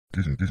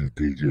This is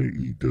DJ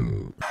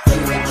E-Dub.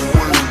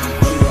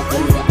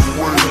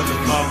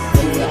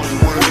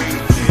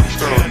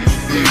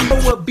 You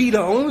know what be the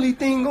only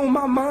thing on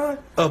my mind?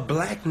 A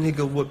black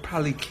nigga would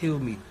probably kill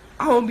me.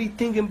 I don't be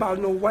thinking about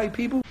no white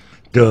people.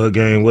 Doug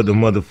Gang, what the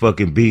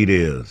motherfucking beat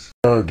is.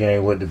 Doug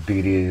Gang, what the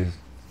beat is.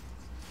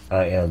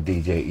 I am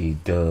DJ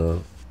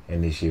E-Dub,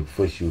 and this your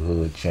Push You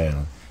Hood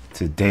channel.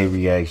 Today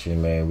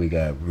reaction, man, we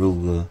got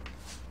Rooga,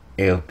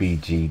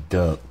 FBG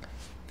Duck.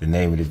 The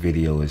name of the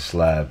video is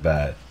Slide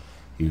By.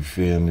 You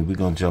feel me? We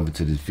gonna jump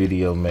into this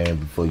video, man.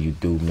 Before you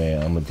do,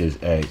 man, I'ma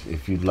just ask,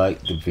 if you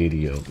like the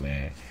video,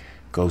 man,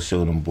 go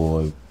show them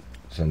boys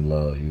some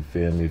love. You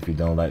feel me? If you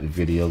don't like the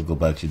video, go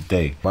about your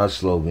day. My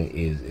slogan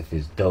is, if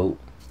it's dope,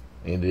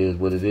 it is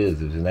what it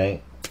is. If it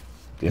ain't,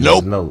 then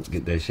nope. No.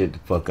 Get that shit the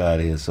fuck out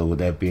of here. So with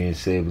that being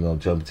said, we're gonna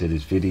jump into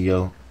this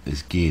video.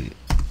 Let's get it.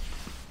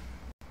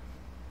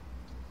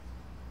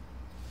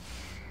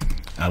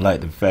 I like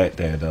the fact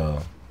that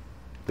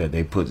that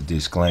they put the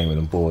disclaimer,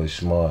 them boys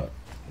smart.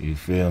 You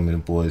feel me? The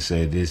boys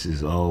said this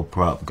is all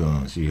prop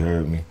guns. You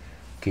heard me?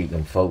 Keep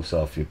them folks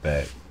off your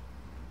back.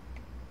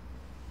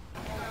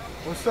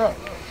 What's up?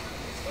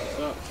 What's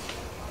up?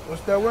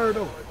 What's that word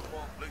though?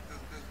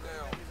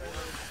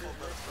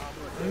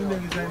 You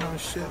niggas ain't on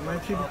shit, man.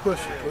 Keep it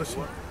pushing,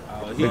 pussy.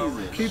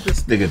 Keep it.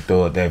 This nigga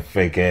throw up that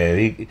fake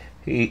ass.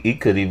 He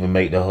could even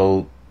make the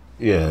whole.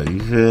 Yeah, you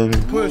feel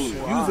me? Push it.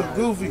 You's a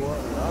goofy.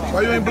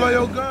 Why you ain't blow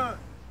your gun?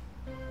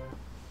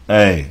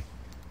 Hey,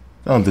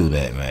 don't do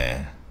that,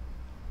 man.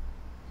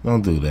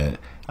 Don't do that.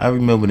 I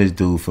remember this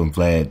dude from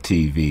Vlad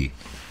TV.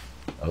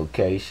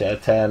 Okay,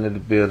 shot time in the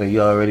building.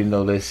 You already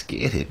know, let's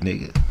get it,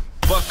 nigga.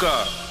 Fuck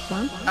up.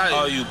 Hey.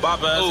 All you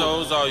bop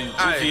assholes, all you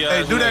goofy ass.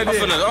 Hey, do that. I'm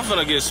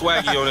finna get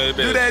swaggy on that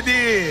bitch. Do that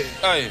then.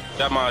 Hey,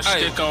 got my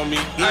stick on me.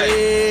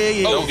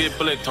 Yeah. Don't get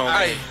blicked on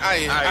me.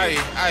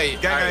 Hey.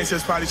 Gang ain't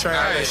just probably trying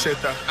out that shit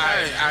though.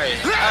 Hey.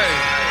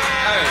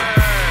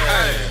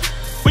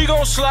 We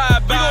gon'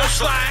 slide by.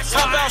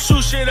 How about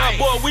shoot shit up,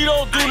 boy? We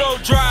don't do no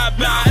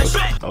drive-bys.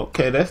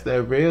 Okay, that's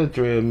that real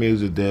drill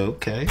music there,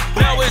 okay.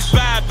 Now it's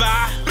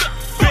bye-bye.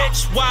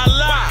 Bitch,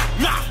 voila.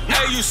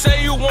 Hey, you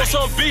say you want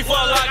some beef,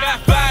 well, I got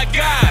 5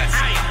 guys.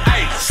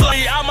 Hey,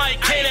 Slay, I might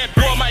K that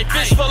boy, might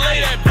fish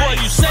fillet that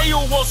boy. You say you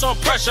want some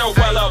pressure,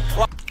 well up.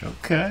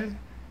 Okay.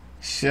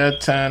 Shut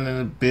time in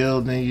the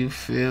building, you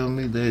feel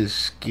me?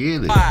 Let's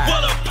get it.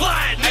 Well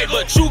applied, hey,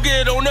 but you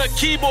get on the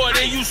keyboard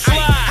and you slide.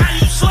 How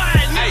you slide,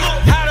 nigga? Hey,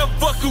 how the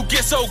fuck you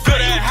get so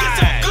good at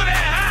hiding?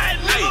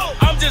 Hey,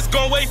 I'm just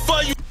gonna wait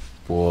for you.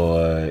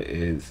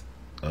 Boy,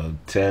 I'm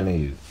telling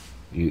you,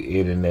 you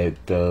internet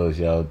thugs,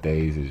 y'all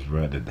days is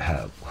running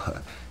out.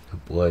 The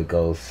boy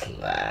go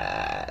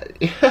slide.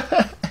 We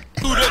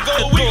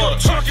gon'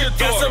 talk it.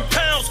 Got some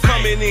pounds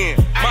coming in.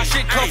 My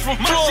shit come from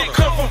Florida.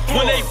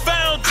 When they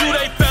found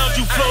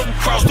you floating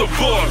across the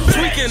board.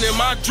 Tweaking in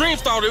my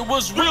dreams, thought it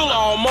was real. I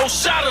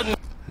almost shot a.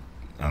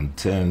 I'm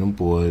telling them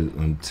boys,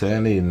 I'm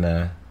telling you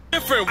now.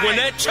 Different when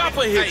that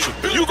chopper hit you.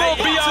 You gon'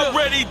 be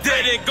already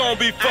dead. It gon'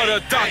 be for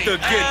the doctor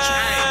get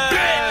you.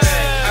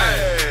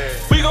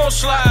 Bitch. We gon'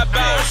 slide by.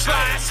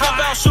 How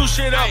about shoot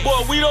shit up,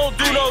 boy? We don't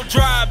do no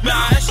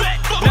drive-bys.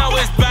 Now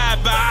it's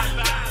bye-bye.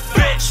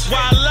 Bitch,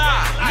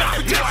 voila.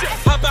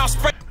 How about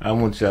spray? I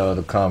want y'all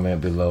to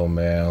comment below,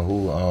 man,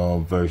 who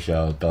verse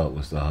y'all thought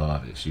was the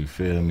hardest. You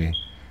feel me?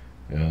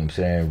 You know what I'm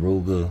saying?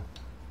 Rooga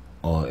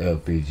or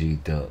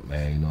FBG Duck,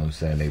 man. You know what I'm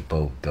saying? They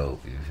both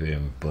dope. You feel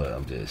me? But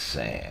I'm just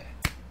saying.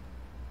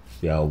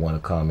 If y'all want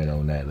to comment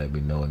on that, let me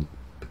know in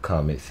the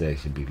comment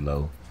section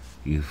below.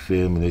 You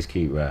feel me? Let's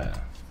keep riding.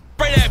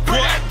 Spray that boy.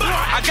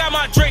 I got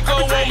my Draco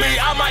on me.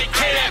 I might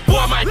K that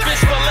boy. My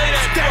fish fillet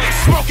that boy.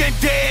 Smoking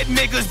dead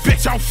niggas,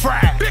 bitch, I'm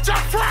fried. Bitch,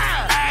 I'm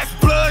fried. Ass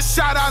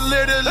bloodshot, I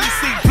literally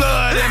see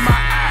blood in my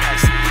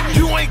eyes.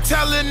 You ain't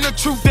telling the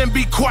truth, then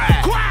be quiet.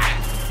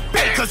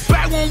 Cause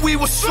back when we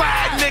was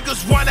slide,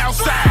 niggas run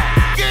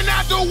outside. Getting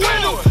out the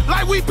window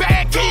like we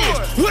bad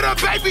kids. With a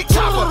baby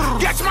chopper,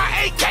 gets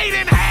my AK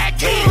then had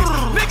kids.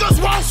 Niggas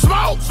won't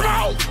smoke.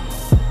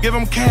 Give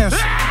them cancer.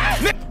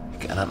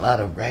 Got a lot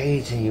of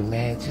rage in you,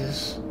 man.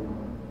 Just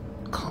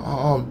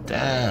calm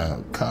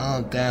down.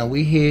 Calm down.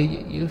 We hear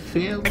you. You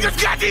feel me?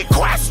 Niggas got these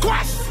quests.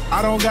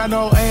 I don't got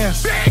no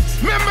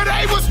answers. Remember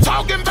they was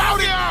talking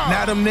about it.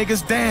 Now them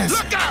niggas dance.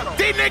 Look at them.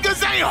 These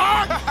niggas ain't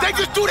hard. They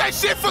just do that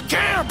shit for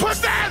camera. Push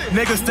that.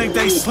 Niggas think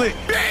they slick.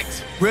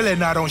 Really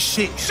not on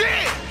shit.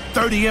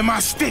 30 in my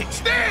stick.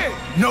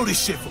 Know this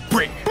shit for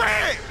brick.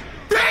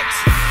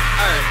 Bitch.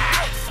 Hey,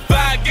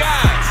 5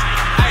 guys.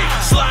 Hey,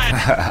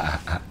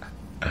 slide.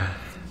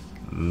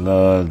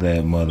 Love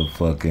that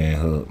motherfucking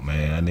hook,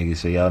 man. I niggas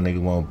say y'all niggas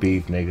want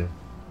beef, nigga.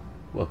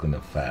 Welcome to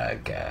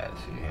 5 Guys,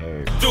 you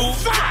heard? Dude,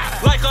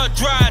 like a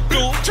dry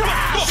dude.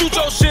 Shoot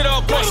your shit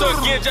up once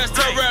again just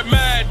to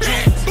remind you.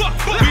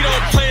 We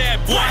don't play that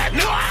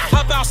boy.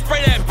 How about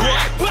spray that boy?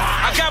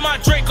 I got my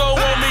Draco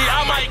on me.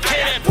 I might K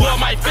that boy.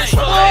 My fish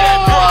fillet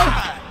that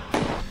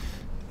boy.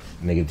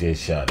 Nigga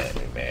just shot at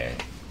me, man.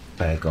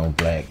 Back on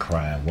Black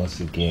Crime. Once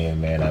again,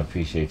 man, I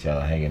appreciate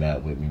y'all hanging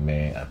out with me,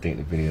 man. I think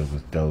the video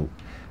was dope.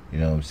 You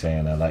know what I'm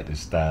saying? I like the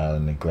style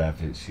and the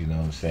graphics, you know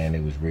what I'm saying?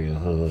 It was real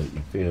hood,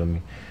 you feel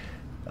me?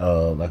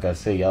 Like I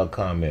say, y'all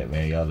comment,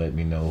 man. Y'all let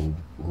me know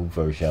who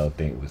verse y'all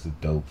think was the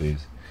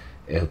dopest.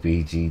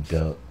 FBG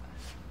Duck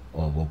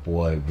or my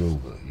boy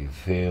Rooga. You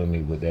feel me?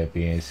 With that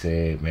being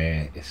said,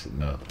 man, it's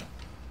another.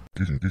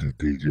 This is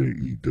DJ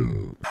E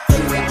Dub.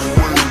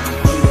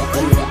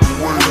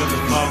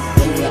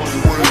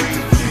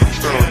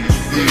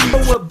 You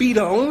know what be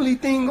the only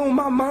thing on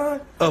my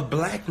mind? A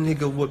black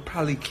nigga would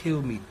probably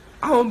kill me.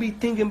 I don't be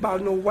thinking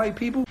about no white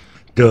people.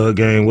 Doug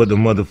ain't what the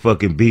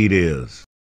motherfucking beat is.